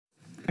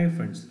Hi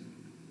friends,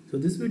 so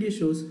this video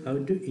shows how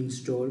to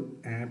install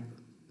app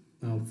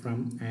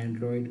from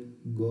Android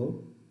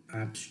Go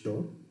App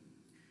Store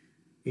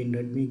in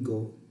Redmi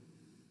Go.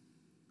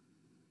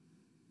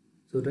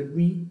 So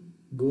Redmi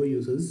Go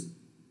uses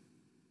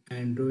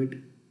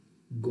Android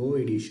Go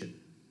edition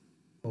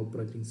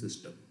operating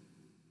system.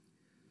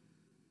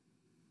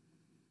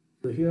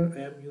 So here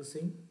I am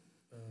using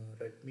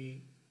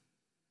Redmi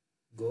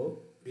Go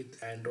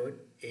with Android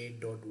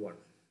 8.1.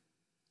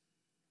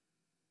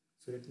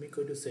 So let me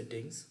go to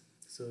settings.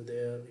 So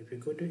there, if you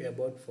go to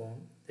about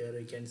phone, there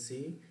you can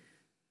see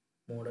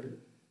model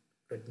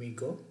Redmi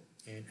Go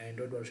and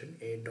Android version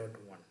 8.1.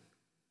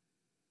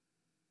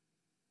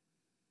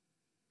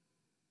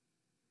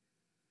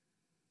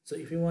 So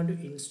if you want to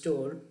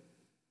install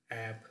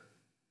app,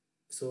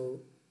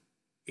 so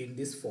in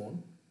this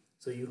phone,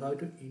 so you have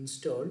to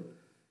install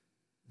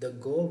the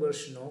Go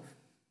version of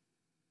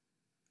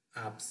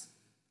apps.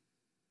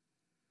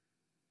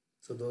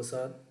 So those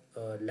are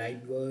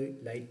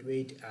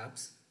lightweight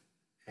apps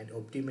and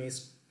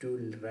optimized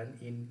to run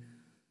in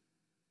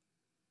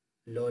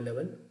low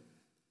level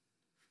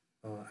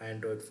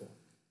Android phone.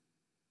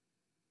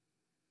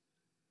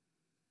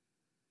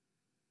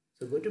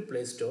 So go to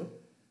Play Store.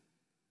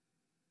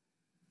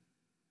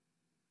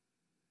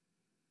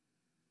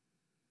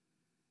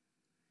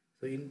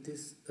 So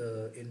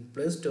in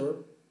Play Store,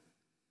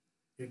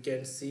 you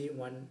can see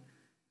one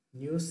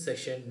new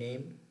section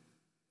named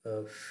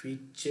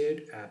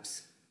Featured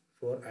Apps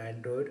for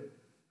Android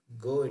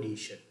Go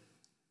Edition.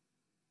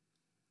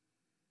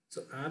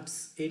 So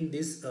apps in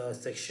these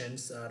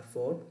sections are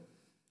for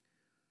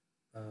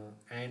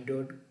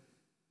Android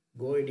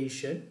Go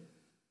Edition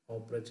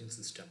operating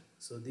system.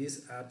 So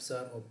these apps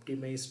are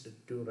optimized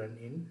to run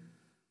in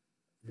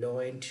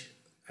low-end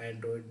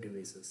Android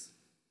devices.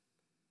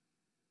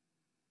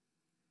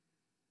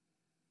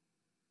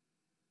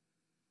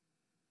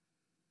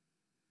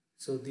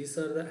 So these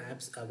are the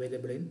apps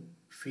available in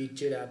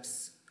Featured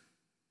Apps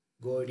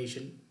Go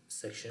Edition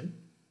section.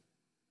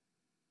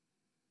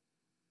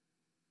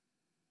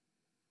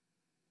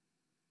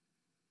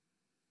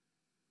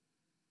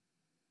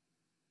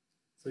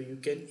 So you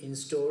can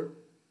install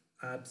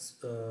apps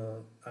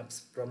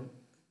from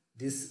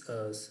this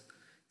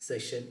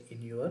section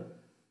in your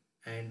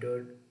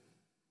Android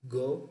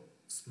Go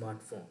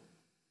smartphone.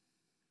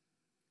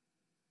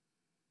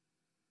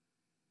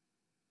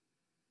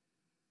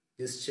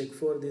 Just check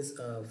for this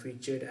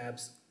featured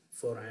apps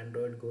for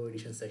Android Go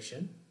edition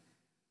section.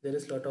 There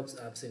is lot of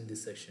apps in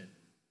this section.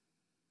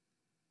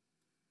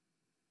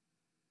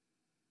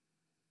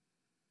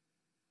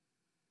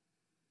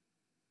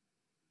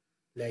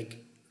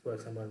 Like for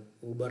example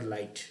Uber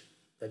Lite,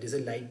 that is a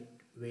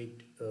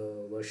lightweight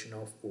version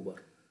of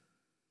Uber.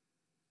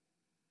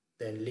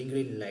 Then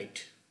LinkedIn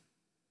Lite.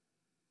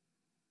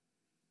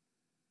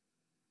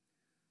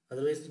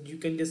 Otherwise you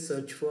can just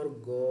search for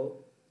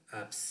Go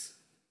apps.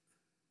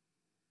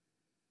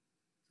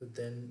 So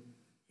then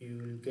you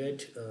will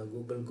get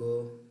Google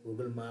Go,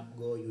 Google Map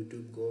Go,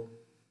 YouTube Go,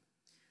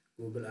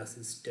 Google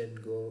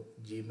Assistant Go,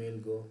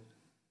 Gmail Go.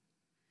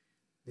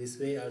 This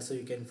way also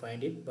you can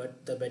find it,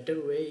 but the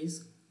better way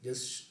is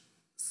just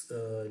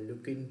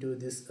look into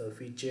this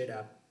featured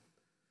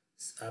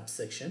app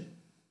section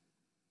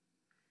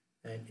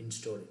and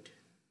install it.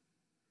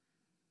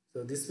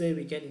 So this way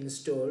we can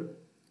install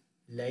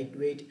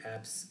lightweight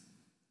apps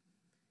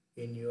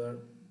in your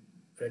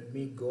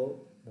Redmi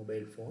Go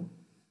mobile phone.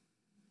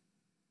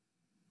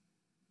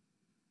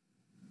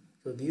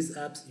 So these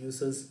apps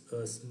uses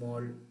a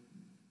small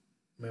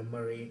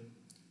memory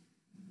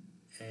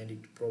and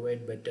it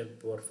provide better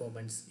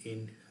performance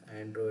in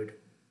Android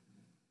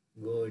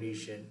Go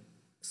edition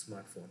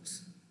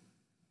smartphones.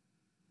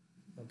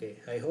 Okay,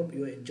 I hope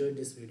you enjoyed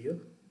this video.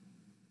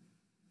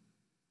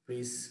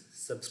 Please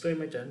subscribe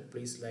my channel,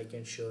 please like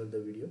and share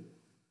the video.